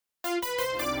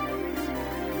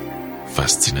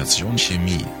Faszination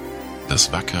Chemie,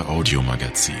 das Wacker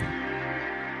Audiomagazin.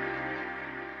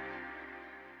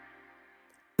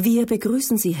 Wir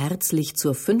begrüßen Sie herzlich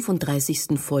zur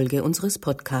 35. Folge unseres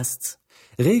Podcasts.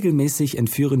 Regelmäßig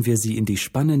entführen wir Sie in die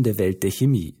spannende Welt der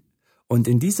Chemie. Und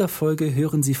in dieser Folge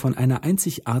hören Sie von einer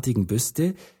einzigartigen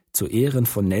Büste zu Ehren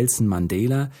von Nelson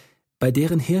Mandela, bei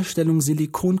deren Herstellung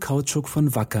Silikonkautschuk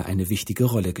von Wacker eine wichtige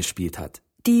Rolle gespielt hat.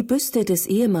 Die Büste des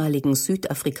ehemaligen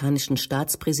südafrikanischen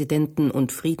Staatspräsidenten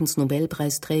und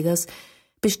Friedensnobelpreisträgers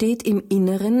besteht im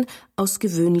Inneren aus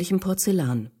gewöhnlichem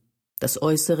Porzellan. Das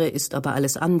Äußere ist aber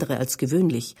alles andere als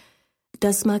gewöhnlich.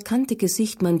 Das markante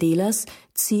Gesicht Mandelas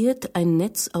ziert ein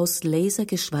Netz aus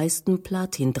lasergeschweißtem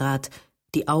Platindraht.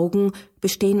 Die Augen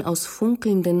bestehen aus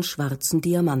funkelnden schwarzen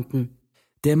Diamanten.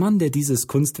 Der Mann, der dieses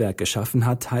Kunstwerk geschaffen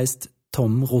hat, heißt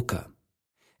Tom Rucker.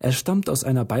 Er stammt aus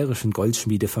einer bayerischen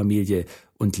Goldschmiedefamilie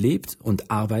und lebt und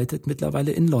arbeitet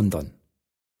mittlerweile in London.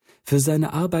 Für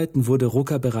seine Arbeiten wurde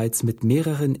Rucker bereits mit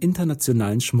mehreren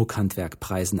internationalen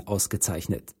Schmuckhandwerkpreisen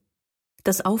ausgezeichnet.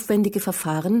 Das aufwendige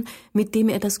Verfahren, mit dem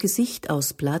er das Gesicht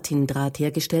aus Platindraht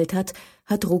hergestellt hat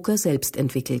Rucker selbst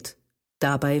entwickelt.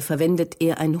 Dabei verwendet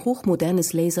er ein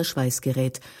hochmodernes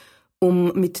Laserschweißgerät.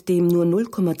 Um mit dem nur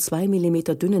 0,2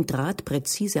 mm dünnen Draht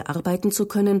präzise arbeiten zu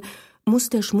können, muss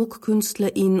der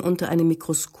Schmuckkünstler ihn unter einem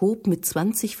Mikroskop mit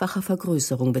 20-facher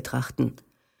Vergrößerung betrachten.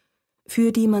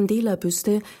 Für die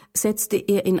Mandela-Büste setzte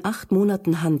er in 8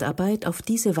 Monaten Handarbeit auf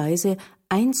diese Weise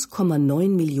 1,9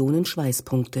 Millionen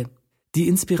Schweißpunkte. Die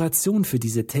Inspiration für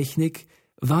diese Technik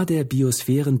war der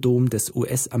Biosphärendom des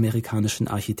US-amerikanischen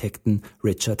Architekten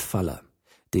Richard Fuller,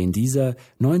 den dieser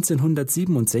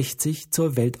 1967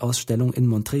 zur Weltausstellung in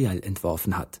Montreal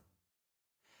entworfen hat.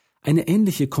 Eine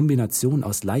ähnliche Kombination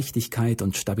aus Leichtigkeit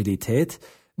und Stabilität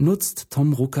nutzt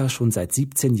Tom Rucker schon seit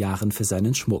 17 Jahren für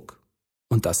seinen Schmuck.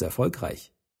 Und das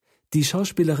erfolgreich. Die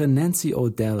Schauspielerin Nancy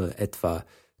O'Dell etwa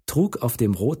trug auf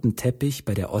dem roten Teppich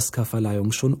bei der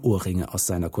Oscarverleihung schon Ohrringe aus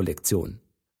seiner Kollektion.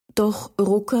 Doch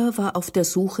Rucker war auf der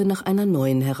Suche nach einer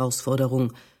neuen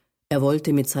Herausforderung. Er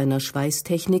wollte mit seiner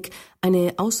Schweißtechnik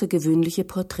eine außergewöhnliche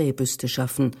Porträtbüste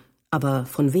schaffen. Aber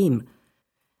von wem?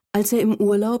 Als er im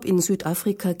Urlaub in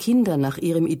Südafrika Kinder nach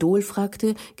ihrem Idol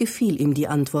fragte, gefiel ihm die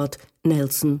Antwort: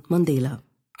 Nelson Mandela.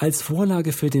 Als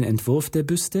Vorlage für den Entwurf der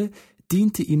Büste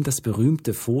diente ihm das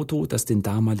berühmte Foto, das den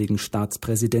damaligen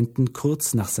Staatspräsidenten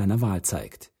kurz nach seiner Wahl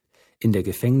zeigt. In der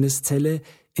Gefängniszelle,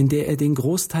 in der er den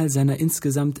Großteil seiner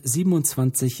insgesamt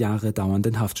 27 Jahre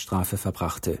dauernden Haftstrafe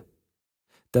verbrachte.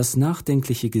 Das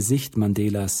nachdenkliche Gesicht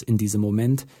Mandelas in diesem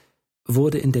Moment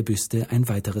wurde in der Büste ein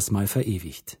weiteres Mal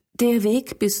verewigt. Der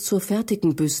Weg bis zur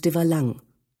fertigen Büste war lang.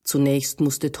 Zunächst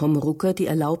musste Tom Rucker die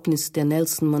Erlaubnis der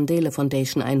Nelson Mandela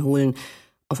Foundation einholen.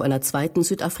 Auf einer zweiten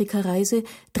Südafrika-Reise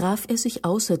traf er sich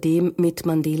außerdem mit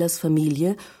Mandelas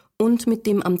Familie und mit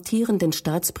dem amtierenden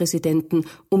Staatspräsidenten,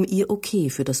 um ihr Okay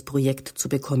für das Projekt zu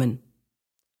bekommen.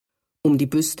 Um die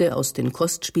Büste aus den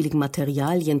kostspieligen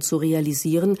Materialien zu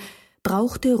realisieren,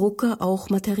 brauchte Rucker auch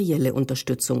materielle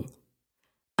Unterstützung.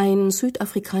 Ein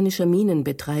südafrikanischer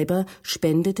Minenbetreiber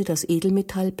spendete das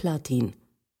Edelmetall Platin.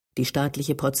 Die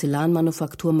staatliche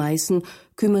Porzellanmanufaktur Meißen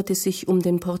kümmerte sich um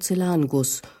den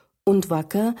Porzellanguss und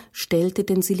Wacker stellte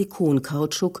den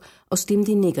Silikonkautschuk, aus dem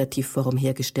die Negativform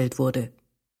hergestellt wurde.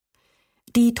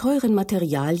 Die teuren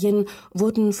Materialien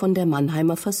wurden von der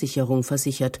Mannheimer Versicherung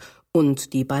versichert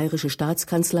und die Bayerische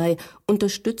Staatskanzlei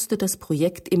unterstützte das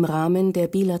Projekt im Rahmen der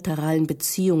bilateralen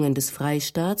Beziehungen des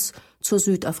Freistaats zur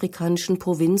südafrikanischen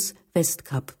Provinz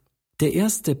Westkap. Der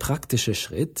erste praktische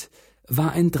Schritt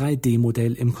war ein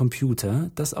 3D-Modell im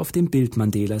Computer, das auf dem Bild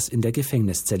Mandelas in der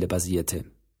Gefängniszelle basierte.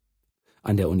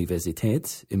 An der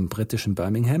Universität im britischen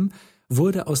Birmingham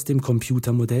wurde aus dem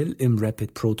Computermodell im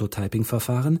Rapid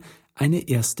Prototyping-Verfahren eine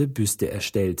erste Büste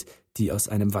erstellt, die aus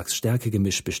einem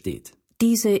Wachsstärke-Gemisch besteht.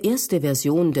 Diese erste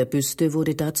Version der Büste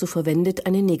wurde dazu verwendet,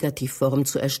 eine Negativform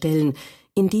zu erstellen,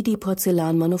 in die die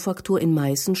Porzellanmanufaktur in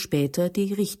Meißen später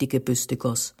die richtige Büste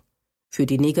goss. Für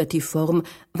die Negativform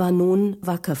war nun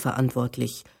Wacker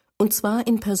verantwortlich, und zwar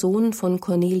in Person von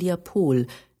Cornelia Pohl,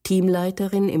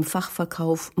 Teamleiterin im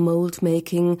Fachverkauf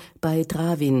Moldmaking bei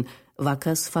Dravin,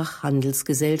 Wackers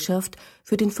Fachhandelsgesellschaft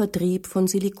für den Vertrieb von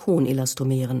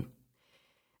Silikonelastomeren.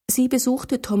 Sie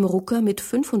besuchte Tom Rucker mit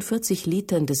 45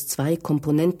 Litern des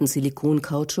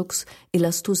 2-Komponenten-Silikonkautschuk's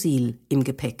Elastosil im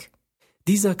Gepäck.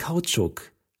 Dieser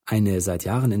Kautschuk, eine seit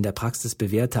Jahren in der Praxis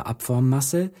bewährte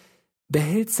Abformmasse,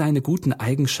 behält seine guten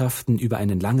Eigenschaften über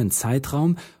einen langen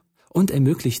Zeitraum und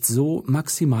ermöglicht so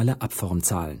maximale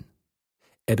Abformzahlen.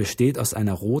 Er besteht aus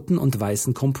einer roten und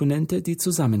weißen Komponente, die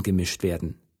zusammengemischt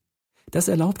werden. Das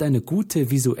erlaubt eine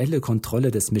gute visuelle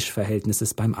Kontrolle des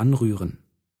Mischverhältnisses beim Anrühren.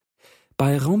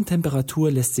 Bei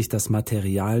Raumtemperatur lässt sich das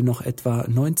Material noch etwa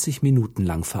 90 Minuten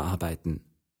lang verarbeiten.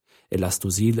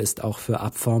 Elastosil ist auch für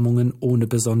Abformungen ohne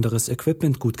besonderes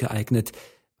Equipment gut geeignet,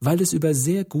 weil es über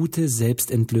sehr gute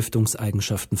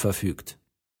Selbstentlüftungseigenschaften verfügt.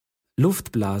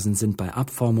 Luftblasen sind bei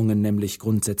Abformungen nämlich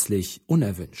grundsätzlich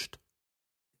unerwünscht.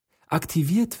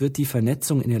 Aktiviert wird die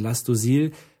Vernetzung in Elastosil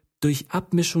durch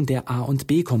Abmischung der A- und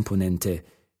B-Komponente,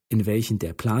 in welchen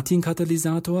der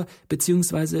Platinkatalysator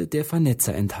bzw. der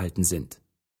Vernetzer enthalten sind.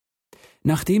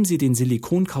 Nachdem sie den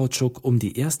Silikonkautschuk um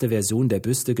die erste Version der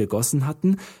Büste gegossen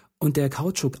hatten und der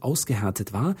Kautschuk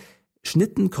ausgehärtet war,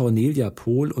 schnitten Cornelia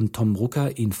Pohl und Tom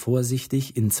Rucker ihn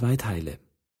vorsichtig in 2 Teile.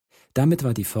 Damit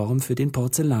war die Form für den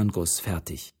Porzellanguss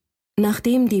fertig.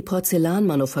 Nachdem die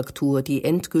Porzellanmanufaktur die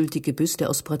endgültige Büste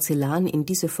aus Porzellan in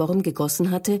diese Form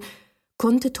gegossen hatte,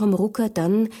 konnte Tom Rucker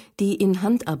dann die in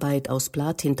Handarbeit aus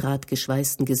Platindraht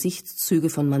geschweißten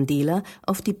Gesichtszüge von Mandela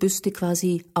auf die Büste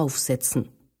quasi aufsetzen.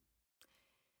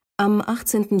 Am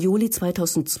 18. Juli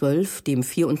 2012, dem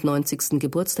 94.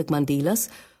 Geburtstag Mandelas,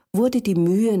 wurde die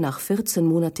Mühe nach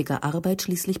 14-monatiger Arbeit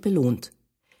schließlich belohnt.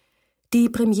 Die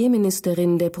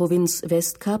Premierministerin der Provinz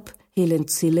Westkap, Helen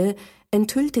Zille,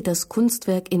 enthüllte das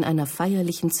Kunstwerk in einer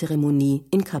feierlichen Zeremonie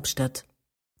in Kapstadt.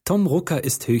 Tom Rucker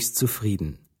ist höchst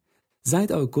zufrieden.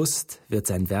 Seit August wird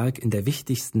sein Werk in der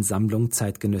wichtigsten Sammlung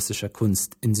zeitgenössischer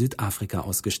Kunst in Südafrika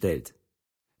ausgestellt.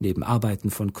 Neben Arbeiten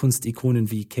von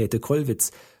Kunstikonen wie Käthe Kollwitz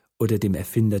oder dem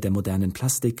Erfinder der modernen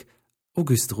Plastik,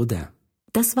 Auguste Rodin.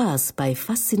 Das war's bei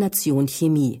Faszination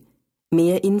Chemie.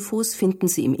 Mehr Infos finden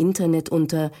Sie im Internet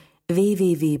unter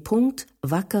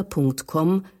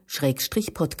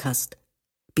www.wacker.com/podcast.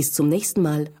 Bis zum nächsten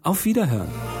Mal. Auf Wiederhören.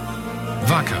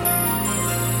 Wacker.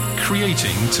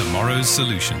 Creating tomorrow's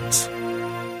solutions.